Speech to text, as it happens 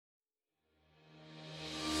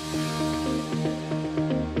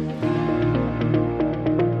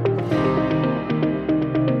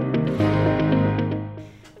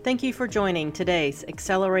Thank you for joining today's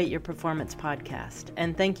Accelerate Your Performance podcast,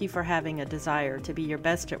 and thank you for having a desire to be your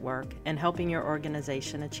best at work and helping your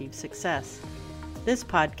organization achieve success. This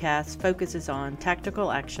podcast focuses on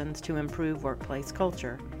tactical actions to improve workplace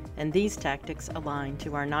culture, and these tactics align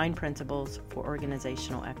to our 9 principles for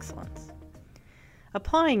organizational excellence.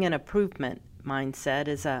 Applying an improvement mindset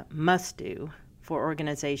is a must-do for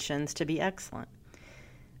organizations to be excellent.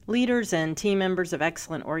 Leaders and team members of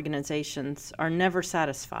excellent organizations are never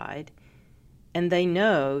satisfied, and they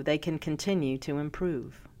know they can continue to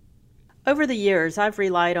improve. Over the years, I've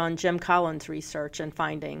relied on Jim Collins' research and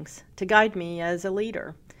findings to guide me as a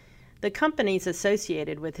leader. The companies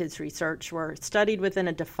associated with his research were studied within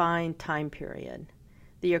a defined time period.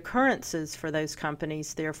 The occurrences for those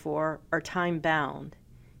companies, therefore, are time-bound,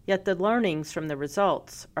 yet the learnings from the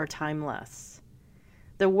results are timeless.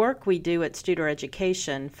 The work we do at Studer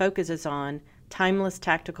Education focuses on timeless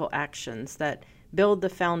tactical actions that build the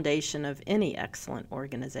foundation of any excellent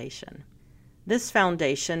organization. This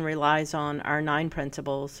foundation relies on our 9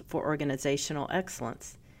 principles for organizational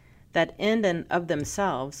excellence that in and of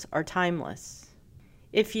themselves are timeless.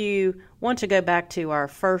 If you want to go back to our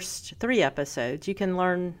first 3 episodes, you can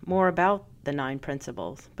learn more about the 9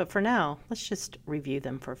 principles. But for now, let's just review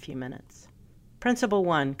them for a few minutes. Principle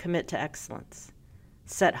 1, commit to excellence.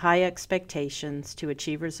 Set high expectations to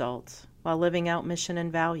achieve results while living out mission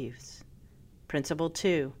and values. Principle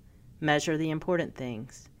 2, measure the important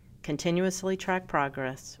things. Continuously track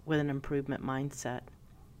progress with an improvement mindset.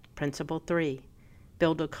 Principle 3,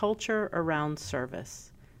 build a culture around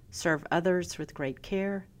service. Serve others with great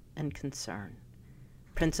care and concern.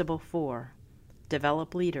 Principle 4,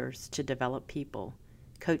 develop leaders to develop people.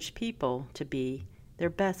 Coach people to be their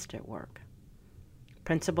best at work.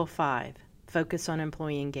 Principle 5, focus on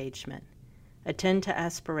employee engagement. Attend to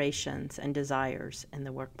aspirations and desires in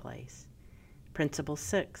the workplace. Principle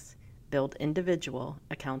 6, build individual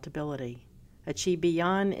accountability. Achieve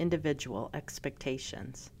beyond individual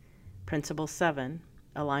expectations. Principle 7,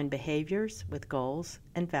 align behaviors with goals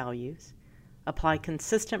and values. Apply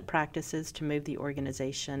consistent practices to move the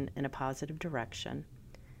organization in a positive direction.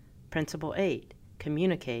 Principle 8,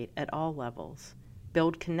 communicate at all levels.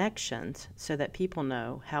 Build connections so that people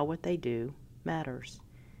know how what they do matters.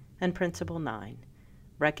 And Principle 9,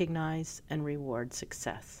 recognize and reward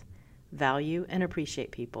success. Value and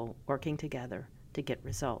appreciate people working together to get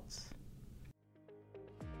results.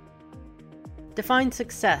 Define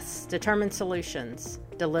success, determine solutions,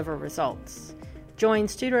 deliver results. Join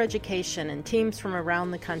Studer Education and teams from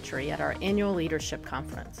around the country at our annual leadership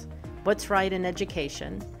conference, What's Right in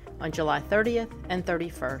Education, on July 30th and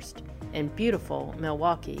 31st in beautiful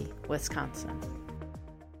Milwaukee, Wisconsin.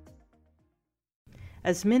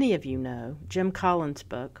 As many of you know, Jim Collins'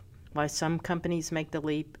 book, Why Some Companies Make the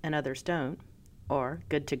Leap and Others Don't, or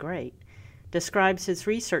Good to Great, describes his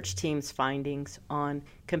research team's findings on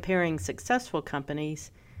comparing successful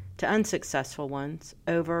companies to unsuccessful ones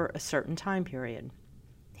over a certain time period.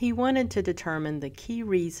 He wanted to determine the key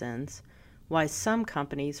reasons why some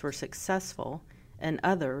companies were successful and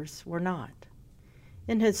others were not.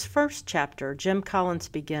 In his first chapter, Jim Collins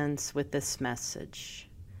begins with this message: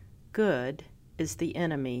 good is the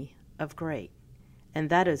enemy of great. And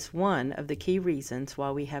that is one of the key reasons why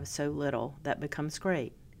we have so little that becomes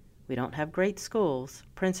great. We don't have great schools,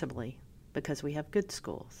 principally because we have good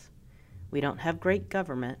schools. We don't have great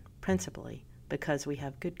government, principally because we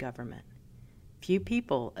have good government. Few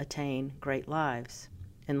people attain great lives,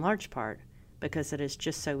 in large part because it is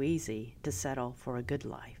just so easy to settle for a good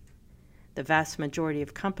life. The vast majority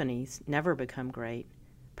of companies never become great,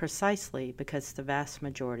 precisely because the vast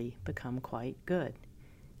majority become quite good,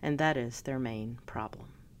 and that is their main problem.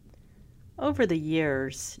 Over the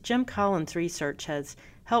years, Jim Collins' research has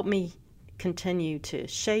helped me continue to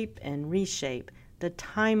shape and reshape the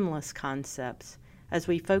timeless concepts as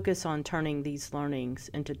we focus on turning these learnings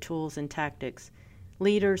into tools and tactics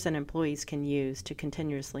leaders and employees can use to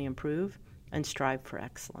continuously improve and strive for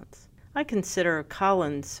excellence. I consider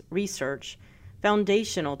Collins' research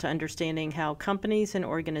foundational to understanding how companies and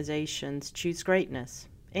organizations choose greatness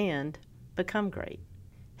and become great.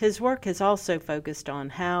 His work has also focused on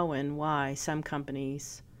how and why some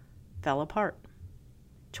companies fell apart.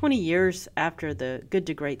 20 years after the Good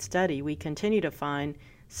to Great study, we continue to find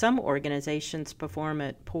some organizations perform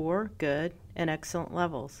at poor, good, and excellent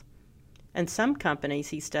levels. And some companies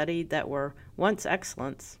he studied that were once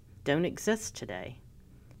excellence don't exist today.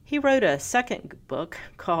 He wrote a second book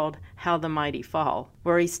called How the Mighty Fall,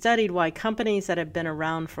 where he studied why companies that have been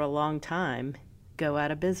around for a long time go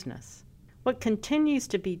out of business. What continues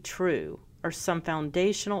to be true are some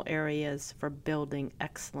foundational areas for building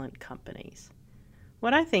excellent companies.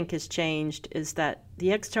 What I think has changed is that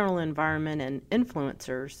the external environment and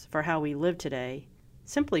influencers for how we live today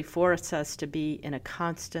simply force us to be in a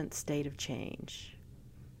constant state of change.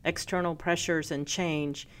 External pressures and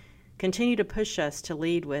change continue to push us to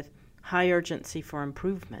lead with high urgency for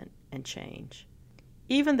improvement and change.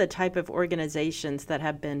 Even the type of organizations that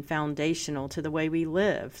have been foundational to the way we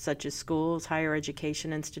live, such as schools, higher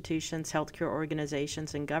education institutions, healthcare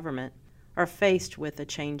organizations, and government, are faced with a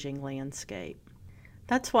changing landscape.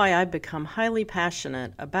 That's why I've become highly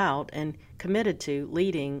passionate about and committed to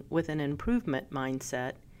leading with an improvement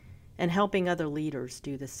mindset and helping other leaders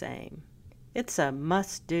do the same. It's a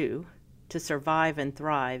must-do to survive and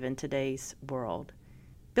thrive in today's world.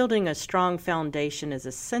 Building a strong foundation is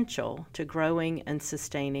essential to growing and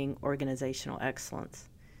sustaining organizational excellence.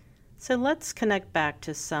 So let's connect back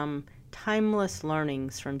to some timeless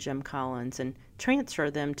learnings from Jim Collins and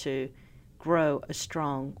transfer them to grow a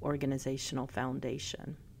strong organizational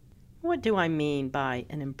foundation. What do I mean by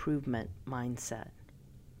an improvement mindset?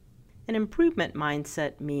 An improvement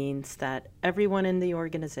mindset means that everyone in the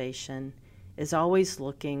organization is always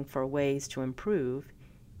looking for ways to improve,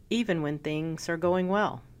 even when things are going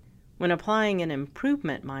well. When applying an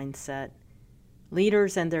improvement mindset,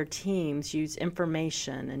 leaders and their teams use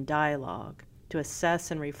information and dialogue to assess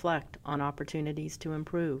and reflect on opportunities to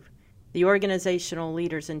improve. The organizational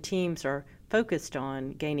leaders and teams are focused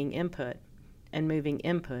on gaining input and moving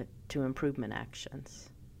input to improvement actions.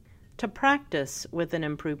 To practice with an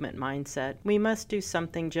improvement mindset, we must do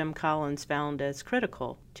something Jim Collins found as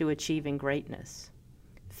critical to achieving greatness: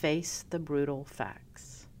 face the brutal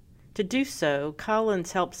facts. To do so,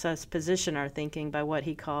 Collins helps us position our thinking by what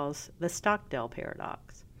he calls the Stockdale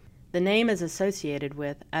paradox. The name is associated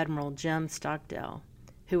with Admiral Jim Stockdale,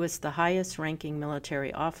 who was the highest-ranking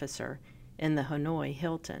military officer in the Hanoi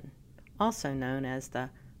Hilton, also known as the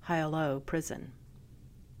Hai Lo prison.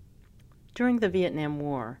 During the Vietnam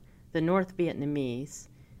War, the North Vietnamese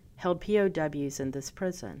held POWs in this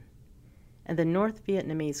prison, and the North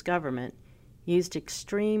Vietnamese government used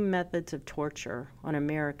extreme methods of torture on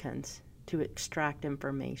Americans to extract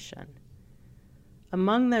information.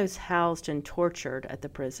 Among those housed and tortured at the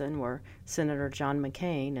prison were Senator John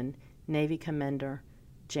McCain and Navy Commander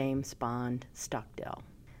James Bond Stockdale.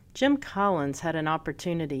 Jim Collins had an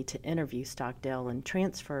opportunity to interview Stockdale and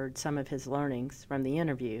transferred some of his learnings from the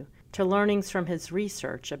interview to learnings from his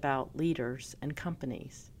research about leaders and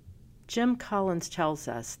companies. Jim Collins tells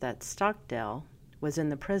us that Stockdale was in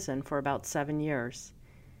the prison for about 7 years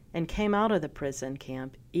and came out of the prison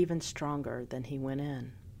camp even stronger than he went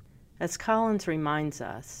in. As Collins reminds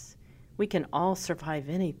us, we can all survive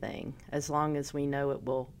anything as long as we know it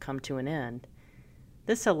will come to an end.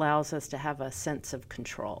 This allows us to have a sense of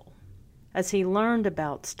control. As he learned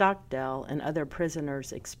about Stockdale and other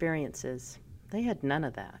prisoners' experiences, they had none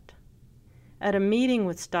of that. At a meeting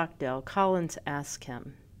with Stockdale, Collins asked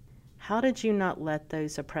him, "How did you not let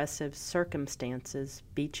those oppressive circumstances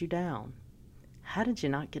beat you down? How did you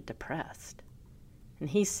not get depressed?" And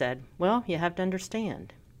he said, "Well, you have to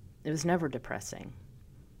understand, it was never depressing.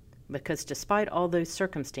 Because despite all those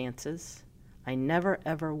circumstances, I never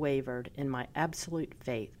ever wavered in my absolute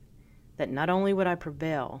faith that not only would I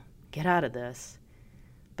prevail, get out of this,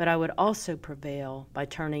 but I would also prevail by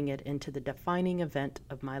turning it into the defining event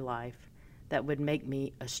of my life that would make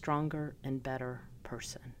me a stronger and better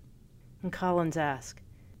person." And Collins asked,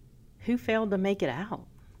 "Who failed to make it out?"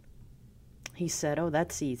 He said, "Oh,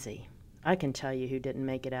 that's easy. I can tell you who didn't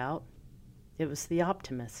make it out. It was the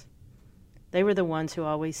optimists. They were the ones who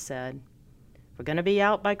always said, 'We're going to be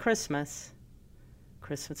out by Christmas.'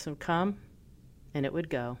 Christmas would come, and it would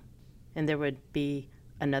go, and there would be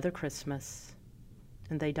another Christmas,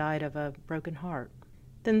 and they died of a broken heart."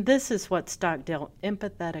 Then this is what Stockdale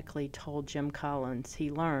empathetically told Jim Collins he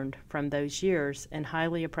learned from those years in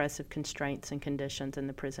highly oppressive constraints and conditions in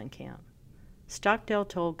the prison camp. Stockdale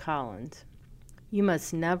told Collins, "You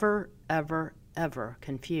must never, ever, ever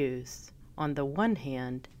confuse, on the one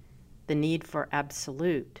hand, the need for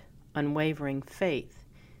absolute, unwavering faith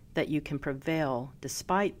that you can prevail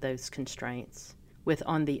despite those constraints, with,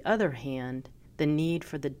 on the other hand, the need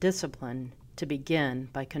for the discipline to begin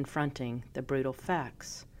by confronting the brutal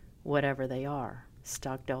facts, whatever they are."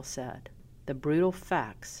 Stockdale said, "The brutal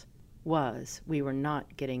facts was we were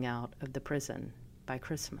not getting out of the prison by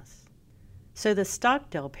Christmas." So the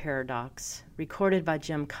Stockdale paradox, recorded by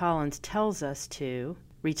Jim Collins, tells us to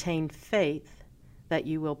retain faith that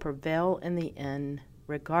you will prevail in the end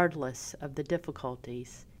regardless of the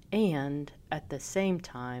difficulties, and at the same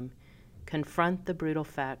time confront the brutal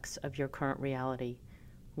facts of your current reality,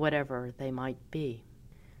 whatever they might be.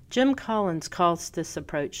 Jim Collins calls this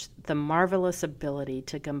approach the marvelous ability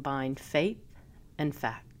to combine faith and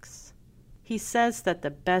facts. He says that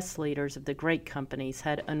the best leaders of the great companies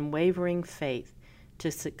had unwavering faith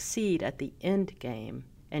to succeed at the end game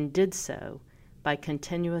and did so by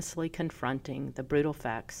continuously confronting the brutal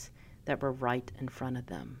facts that were right in front of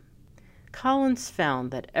them. Collins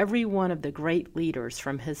found that every one of the great leaders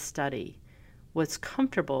from his study was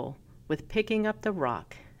comfortable with picking up the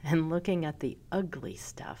rock and looking at the ugly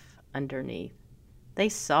stuff underneath. They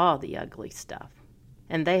saw the ugly stuff,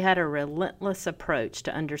 and they had a relentless approach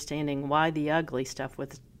to understanding why the ugly stuff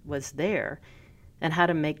was there and how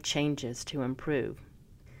to make changes to improve.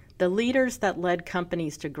 The leaders that led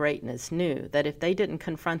companies to greatness knew that if they didn't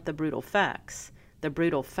confront the brutal facts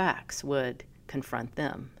would confront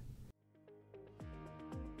them.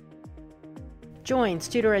 Join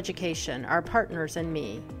Studer Education, our partners, and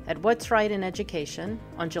me at What's Right in Education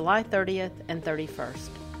on July 30th and 31st.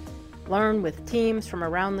 Learn with teams from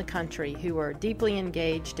around the country who are deeply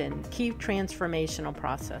engaged in key transformational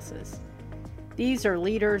processes. These are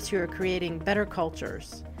leaders who are creating better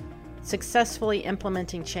cultures, successfully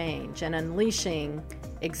implementing change, and unleashing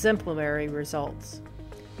exemplary results.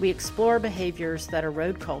 We explore behaviors that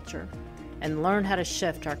erode culture and learn how to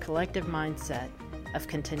shift our collective mindset of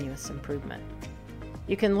continuous improvement.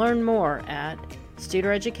 You can learn more at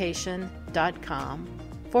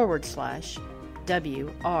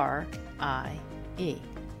studereducation.com/WRIE.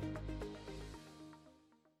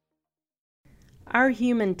 Our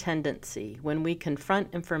human tendency when we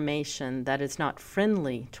confront information that is not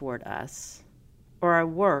friendly toward us or our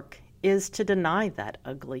work is to deny that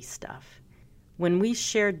ugly stuff. When we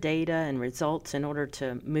share data and results in order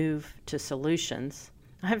to move to solutions,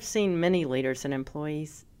 I've seen many leaders and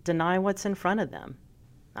employees deny what's in front of them.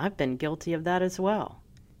 I've been guilty of that as well.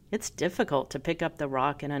 It's difficult to pick up the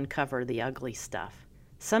rock and uncover the ugly stuff.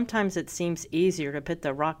 Sometimes it seems easier to put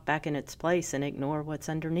the rock back in its place and ignore what's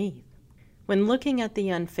underneath. When looking at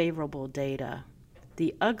the unfavorable data,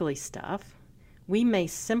 the ugly stuff, we may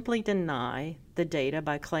simply deny the data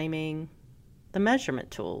by claiming the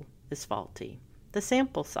measurement tool is faulty, the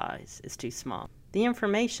sample size is too small, the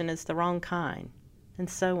information is the wrong kind, and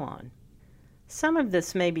so on. Some of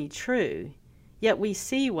this may be true, yet we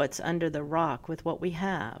see what's under the rock with what we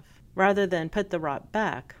have. Rather than put the rock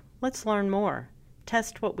back, let's learn more,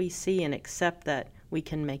 test what we see, and accept that we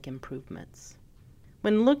can make improvements.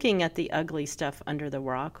 When looking at the ugly stuff under the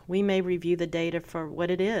rock, we may review the data for what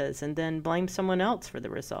it is and then blame someone else for the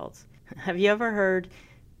results. Have you ever heard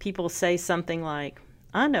people say something like,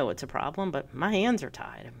 I know it's a problem, but my hands are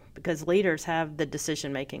tied because leaders have the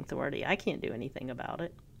decision-making authority. I can't do anything about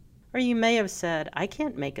it. Or you may have said, I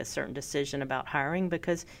can't make a certain decision about hiring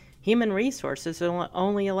because human resources will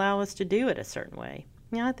only allow us to do it a certain way.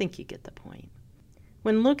 Yeah, I think you get the point.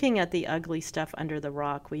 When looking at the ugly stuff under the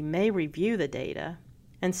rock, we may review the data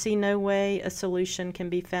and see no way a solution can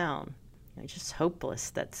be found. It's just hopeless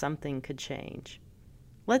that something could change.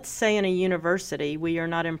 Let's say in a university we are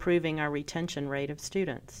not improving our retention rate of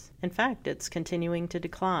students. In fact, it's continuing to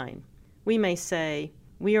decline. We may say,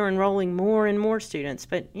 we are enrolling more and more students,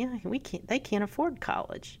 but they can't afford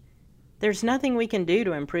college. There's nothing we can do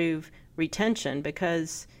to improve retention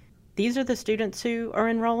because these are the students who are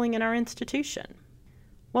enrolling in our institution.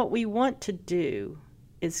 What we want to do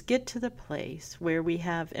is get to the place where we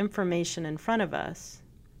have information in front of us,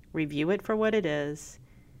 review it for what it is,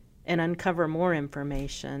 and uncover more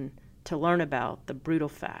information to learn about the brutal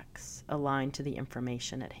facts aligned to the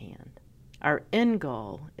information at hand. Our end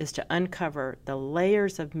goal is to uncover the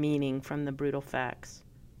layers of meaning from the brutal facts,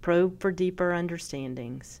 probe for deeper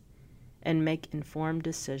understandings, and make informed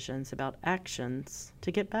decisions about actions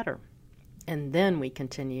to get better. And then we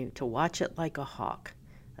continue to watch it like a hawk,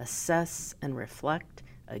 assess and reflect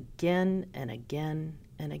again and again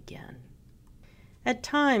and again. At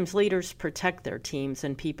times, leaders protect their teams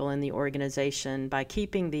and people in the organization by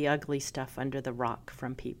keeping the ugly stuff under the rock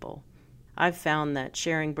from people. I've found that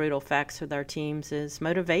sharing brutal facts with our teams is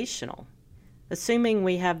motivational. Assuming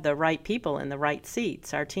we have the right people in the right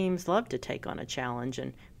seats, our teams love to take on a challenge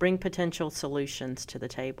and bring potential solutions to the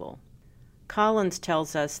table. Collins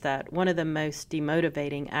tells us that one of the most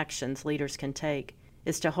demotivating actions leaders can take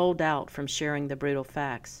is to hold out from sharing the brutal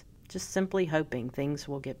facts, just simply hoping things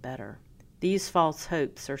will get better. These false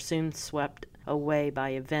hopes are soon swept away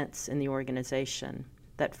by events in the organization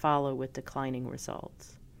that follow with declining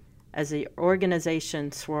results. As the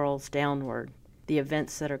organization swirls downward, the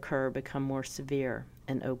events that occur become more severe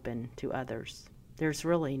and open to others. There's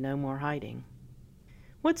really no more hiding.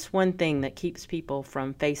 What's one thing that keeps people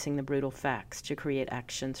from facing the brutal facts to create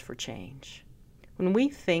actions for change? When we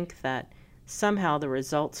think that somehow the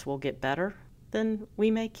results will get better, then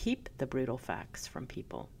we may keep the brutal facts from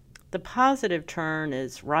people. The positive turn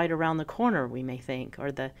is right around the corner, we may think,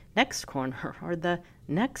 or the next corner, or the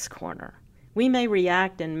next corner. We may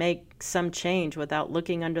react and make some change without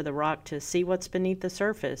looking under the rock to see what's beneath the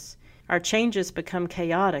surface. Our changes become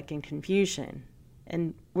chaotic and confusion,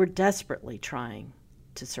 and we're desperately trying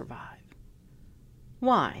to survive.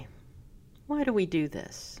 Why? Why do we do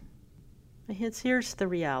this? Here's the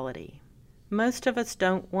reality. Most of us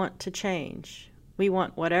don't want to change. We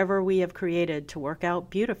want whatever we have created to work out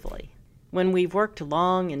beautifully. When we've worked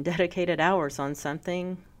long and dedicated hours on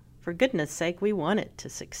something, for goodness sake, we want it to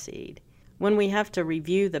succeed. When we have to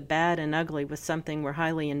review the bad and ugly with something we're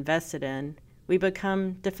highly invested in, we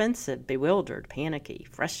become defensive, bewildered, panicky,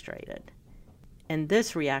 frustrated. And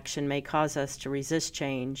this reaction may cause us to resist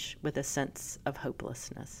change with a sense of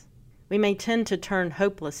hopelessness. We may tend to turn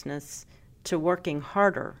hopelessness to working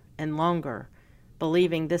harder and longer,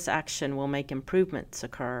 believing this action will make improvements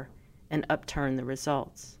occur and upturn the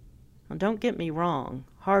results. Now, don't get me wrong,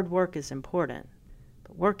 hard work is important,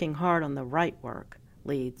 but working hard on the right work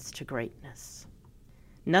leads to greatness.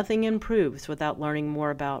 Nothing improves without learning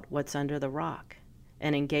more about what's under the rock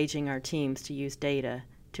and engaging our teams to use data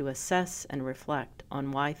to assess and reflect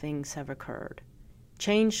on why things have occurred.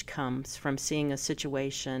 Change comes from seeing a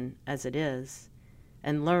situation as it is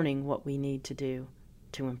and learning what we need to do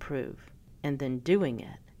to improve, and then doing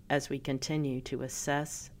it as we continue to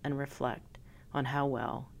assess and reflect on how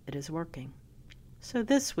well it is working. So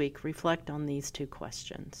this week, reflect on these two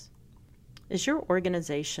questions. Is your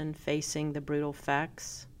organization facing the brutal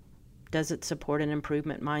facts? Does it support an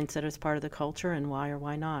improvement mindset as part of the culture, and why or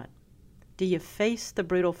why not? Do you face the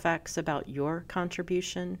brutal facts about your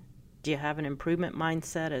contribution? Do you have an improvement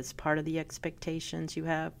mindset as part of the expectations you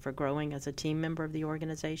have for growing as a team member of the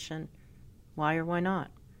organization? Why or why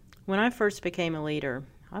not? When I first became a leader,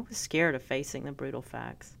 I was scared of facing the brutal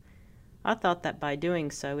facts. I thought that by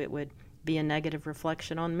doing so, it would be a negative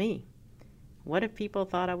reflection on me. What if people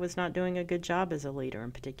thought I was not doing a good job as a leader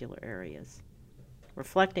in particular areas?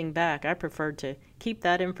 Reflecting back, I preferred to keep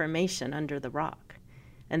that information under the rock,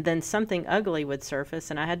 and then something ugly would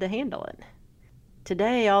surface and I had to handle it.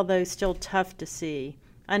 Today, although still tough to see,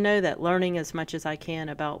 I know that learning as much as I can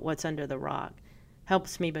about what's under the rock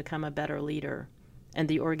helps me become a better leader and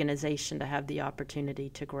the organization to have the opportunity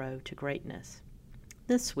to grow to greatness.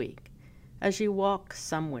 This week, as you walk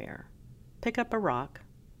somewhere, pick up a rock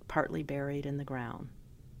partly buried in the ground.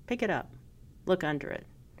 Pick it up, look under it,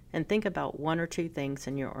 and think about one or two things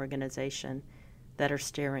in your organization that are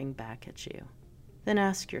staring back at you. Then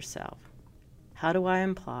ask yourself, how do I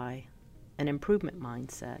apply an improvement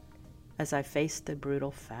mindset as I face the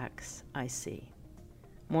brutal facts I see?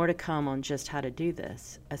 More to come on just how to do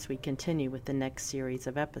this as we continue with the next series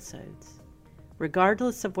of episodes.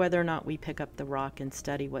 Regardless of whether or not we pick up the rock and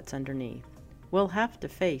study what's underneath, we'll have to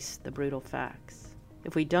face the brutal facts.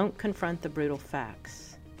 If we don't confront the brutal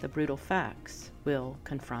facts will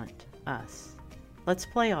confront us. Let's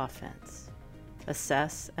play offense.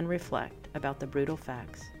 Assess and reflect about the brutal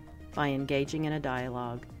facts by engaging in a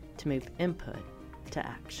dialogue to move input to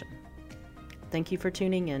action. Thank you for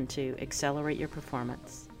tuning in to Accelerate Your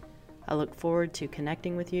Performance. I look forward to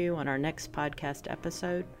connecting with you on our next podcast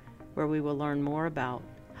episode, where we will learn more about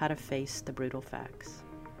how to face the brutal facts.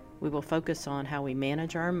 We will focus on how we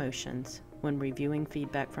manage our emotions when reviewing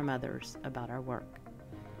feedback from others about our work.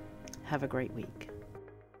 Have a great week.